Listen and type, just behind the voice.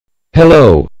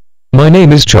Hello. My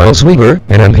name is Charles Weaver,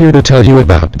 and I'm here to tell you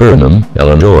about Burnham,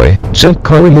 Illinois, junk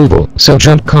car removal. Sell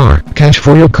junk car, cash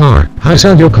for your car, how to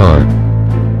sell your car.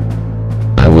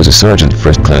 I was a sergeant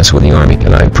first class with the Army,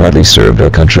 and I proudly served our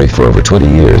country for over 20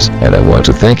 years, and I want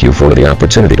to thank you for the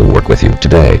opportunity to work with you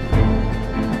today.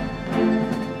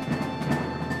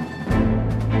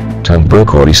 Tom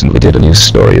Brokaw recently did a news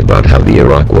story about how the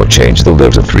Iraq War changed the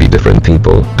lives of 3 different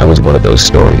people. I was one of those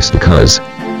stories because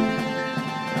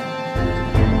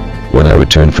when I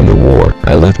returned from the war,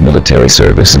 I left military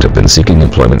service and have been seeking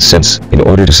employment since, in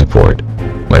order to support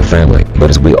my family. But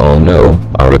as we all know,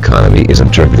 our economy is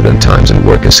in turbulent times and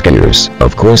work is scarce.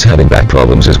 Of course, having back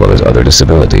problems as well as other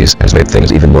disabilities has made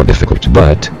things even more difficult.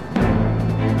 But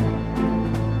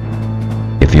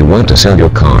if you want to sell your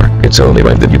car, it's only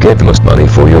right that you get the most money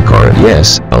for your car, and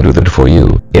yes, I'll do that for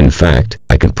you. In fact,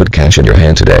 I can put cash in your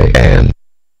hand today. And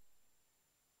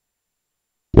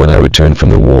when I returned from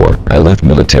the war, I left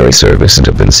military service and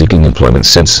have been seeking employment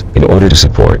since, in order to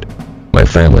support my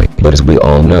family. But as we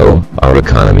all know, our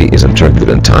economy is in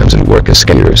turbulent times and work is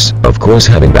scarce. Of course,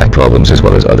 having back problems as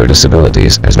well as other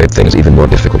disabilities has made things even more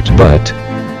difficult. But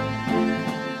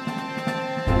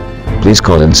please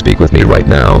call and speak with me right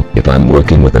now. If I'm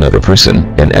working with another person,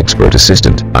 an expert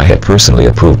assistant I have personally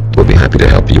approved will be happy to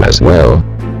help you as well.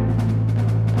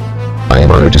 I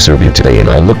am honored to serve you today, and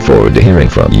I look forward to hearing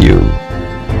from you.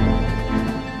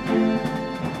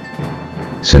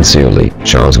 Sincerely,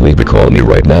 Charles Weaver. Call me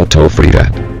right now toll free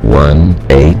at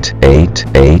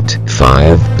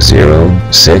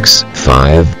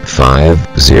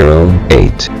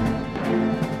 1-888-506-5508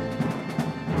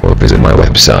 or visit my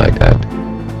website at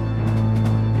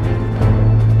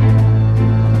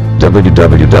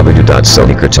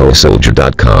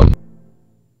www.sonnycurtosoldier.com.